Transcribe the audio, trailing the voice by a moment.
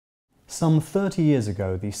Some 30 years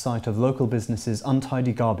ago, the sight of local businesses'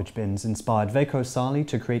 untidy garbage bins inspired Veikko Salli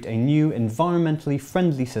to create a new, environmentally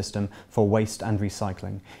friendly system for waste and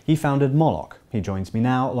recycling. He founded Molok. He joins me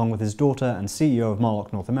now, along with his daughter and CEO of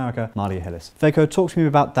Molok North America, Marja Hillis. Veikko, talk to me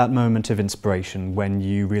about that moment of inspiration when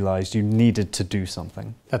you realized you needed to do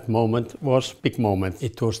something. That moment was a big moment.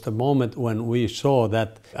 It was the moment when we saw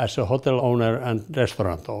that as a hotel owner and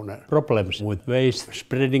restaurant owner, problems with waste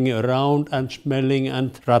spreading around and smelling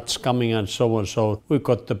and rats coming and so on. So we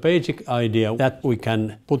got the basic idea that we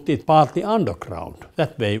can put it partly underground.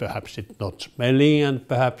 That way perhaps it's not smelling and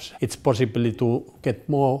perhaps it's possible to get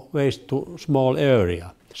more waste to small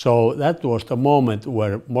area. So that was the moment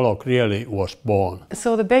where Molok really was born.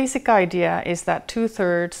 So the basic idea is that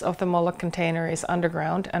 2/3 of the Molok container is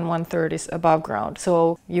underground and 1/3 is above ground.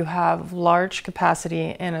 So you have large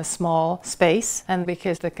capacity in a small space, and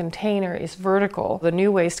because the container is vertical, the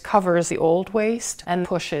new waste covers the old waste and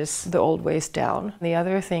pushes the old waste down. The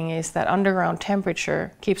other thing is that underground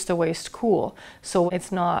temperature keeps the waste cool, so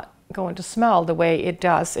it's not going to smell the way it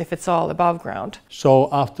does if it's all above ground. So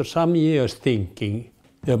after some years thinking,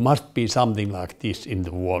 there must be something like this in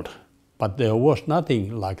the world. But there was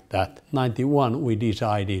nothing like that. In 1991 we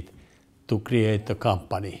decided to create the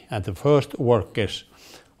company, and the first workers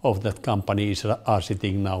of that company are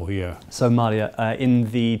sitting now here. So Marja,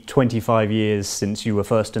 in the 25 years since you were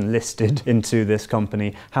first enlisted into this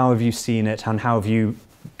company, how have you seen it and how have you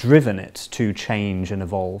driven it to change and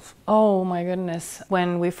evolve? Oh my goodness.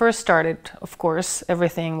 When we first started, of course,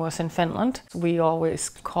 everything was in Finland. We always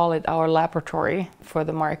call it our laboratory for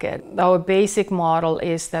the market. Our basic model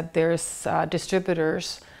is that there's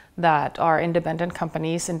distributors that are independent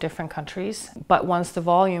companies in different countries. But once the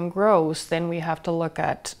volume grows, then we have to look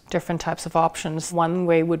at different types of options. One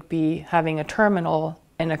way would be having a terminal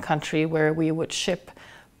in a country where we would ship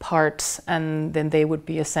parts and then they would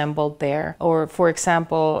be assembled there. Or for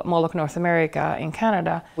example, Molok North America in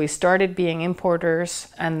Canada, we started being importers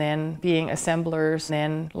and then being assemblers,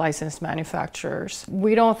 then licensed manufacturers.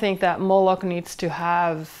 We don't think that Molok needs to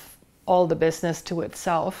have all the business to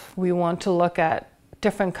itself. We want to look at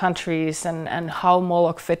different countries and how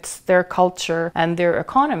Molok fits their culture and their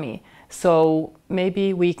economy. So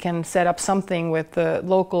maybe we can set up something with the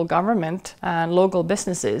local government and local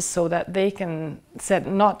businesses so that they can set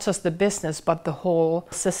not just the business but the whole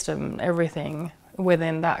system, everything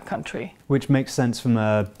within that country. Which makes sense from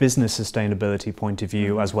a business sustainability point of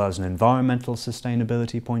view as well as an environmental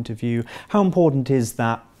sustainability point of view. How important is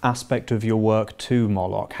that aspect of your work to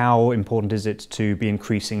Molok? How important is it to be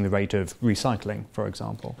increasing the rate of recycling, for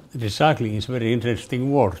example? Recycling is a very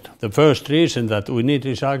interesting word. The first reason that we need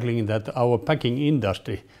recycling is that our packing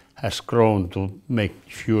industry has grown to make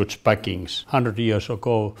huge packings. 100 years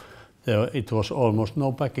ago, it was almost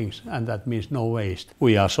no packings, and that means no waste.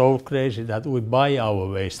 We are so crazy that we buy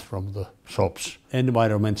our waste from the shops.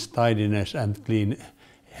 Environment, tidiness and clean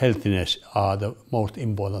healthiness are the most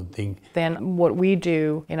important thing. Then what we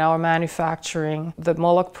do in our manufacturing, the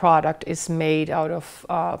Molok product is made out of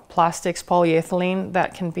plastics, polyethylene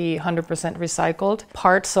that can be 100% recycled.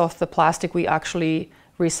 Parts of the plastic we actually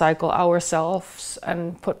recycle ourselves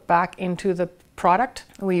and put back into the product.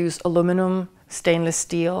 We use aluminum, stainless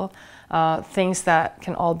steel, things that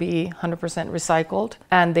can all be 100% recycled,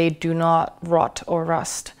 and they do not rot or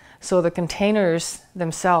rust. So the containers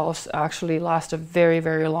themselves actually last a very,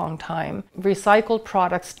 very long time. Recycled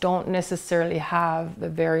products don't necessarily have the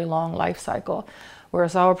very long life cycle,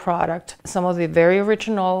 whereas our product, some of the very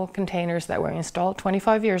original containers that were installed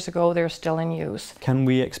 25 years ago, they're still in use. Can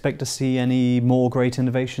we expect to see any more great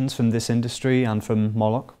innovations from this industry and from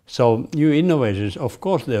Molok? So new innovations, of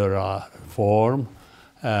course there are form,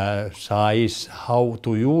 size, how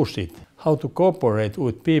to use it, how to cooperate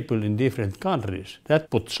with people in different countries.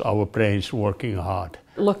 That puts our brains working hard.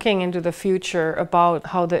 Looking into the future about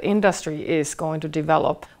how the industry is going to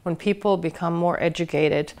develop, when people become more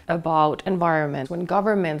educated about environment, when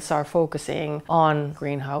governments are focusing on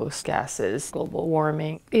greenhouse gases, global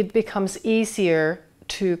warming, it becomes easier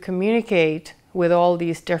to communicate with all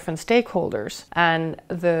these different stakeholders, and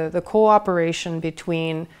the cooperation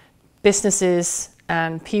between businesses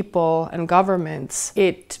and people and governments,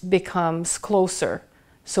 it becomes closer,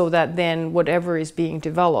 so that then whatever is being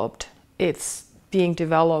developed, it's being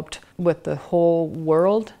developed with the whole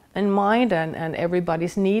world in mind and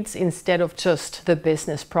everybody's needs instead of just the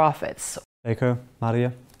business profits. Veikko,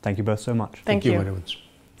 Marja, thank you both so much. Thank you very much.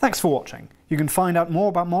 Thanks for watching. You can find out more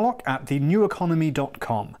about Molok at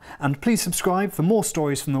theneweconomy.com, and please subscribe for more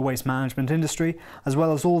stories from the waste management industry as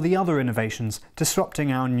well as all the other innovations disrupting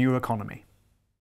our new economy.